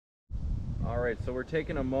All right, so we're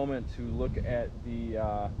taking a moment to look at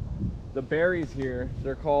the berries here.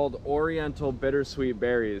 They're called Oriental Bittersweet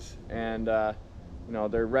Berries, and you know,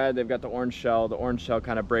 they're red. They've got the orange shell. The orange shell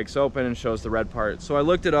kind of breaks open and shows the red part. So I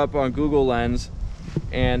looked it up on Google Lens,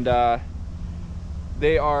 and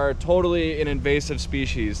they are totally an invasive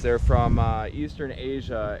species. They're from Eastern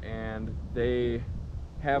Asia, and they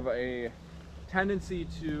have a tendency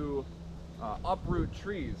to uproot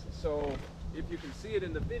trees. So if you can see it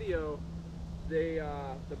in the video,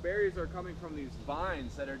 the berries are coming from these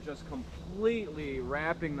vines that are just completely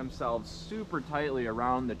wrapping themselves super tightly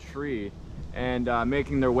around the tree and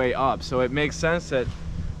making their way up. So it makes sense that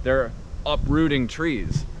they're uprooting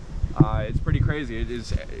trees. It's pretty crazy.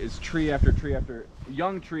 It's tree after tree after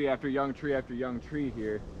young tree after young tree after young tree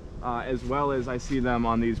here, as well as I see them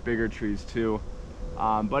on these bigger trees too.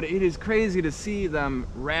 But it is crazy to see them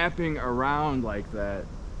wrapping around like that.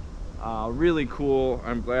 Really cool.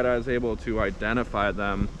 I'm glad I was able to identify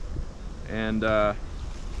them. And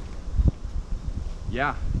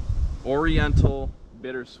yeah, Oriental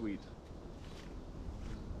Bittersweet.